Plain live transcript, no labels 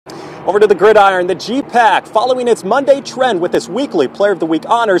Over to the gridiron, the GPAC following its Monday trend with its weekly Player of the Week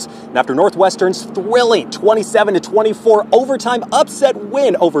honors. And after Northwestern's thrilling 27-24 overtime upset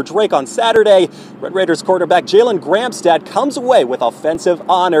win over Drake on Saturday, Red Raiders quarterback Gramstad comes away with offensive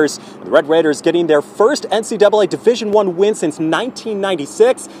honors. The Red Raiders getting their first NCAA Division I win since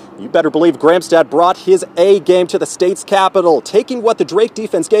 1996. You better believe Gramstad brought his A game to the state's capital. Taking what the Drake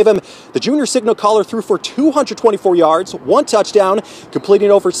defense gave him, the junior signal caller threw for 224 yards, 1 touchdown,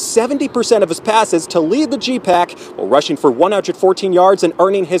 completing over 70% of his passes to lead the GPAC while rushing for 114 yards and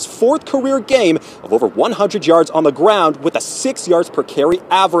earning his 4th career game of over 100 yards on the ground with a 6 yards per carry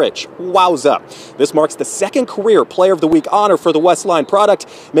average. Wowza. This marks the 2nd career Player of the Week honor for the Westline product,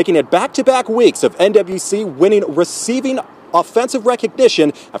 making it back-to-back weeks of NWC winning receiving offensive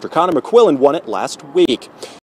recognition after Connor McQuillan won it last week.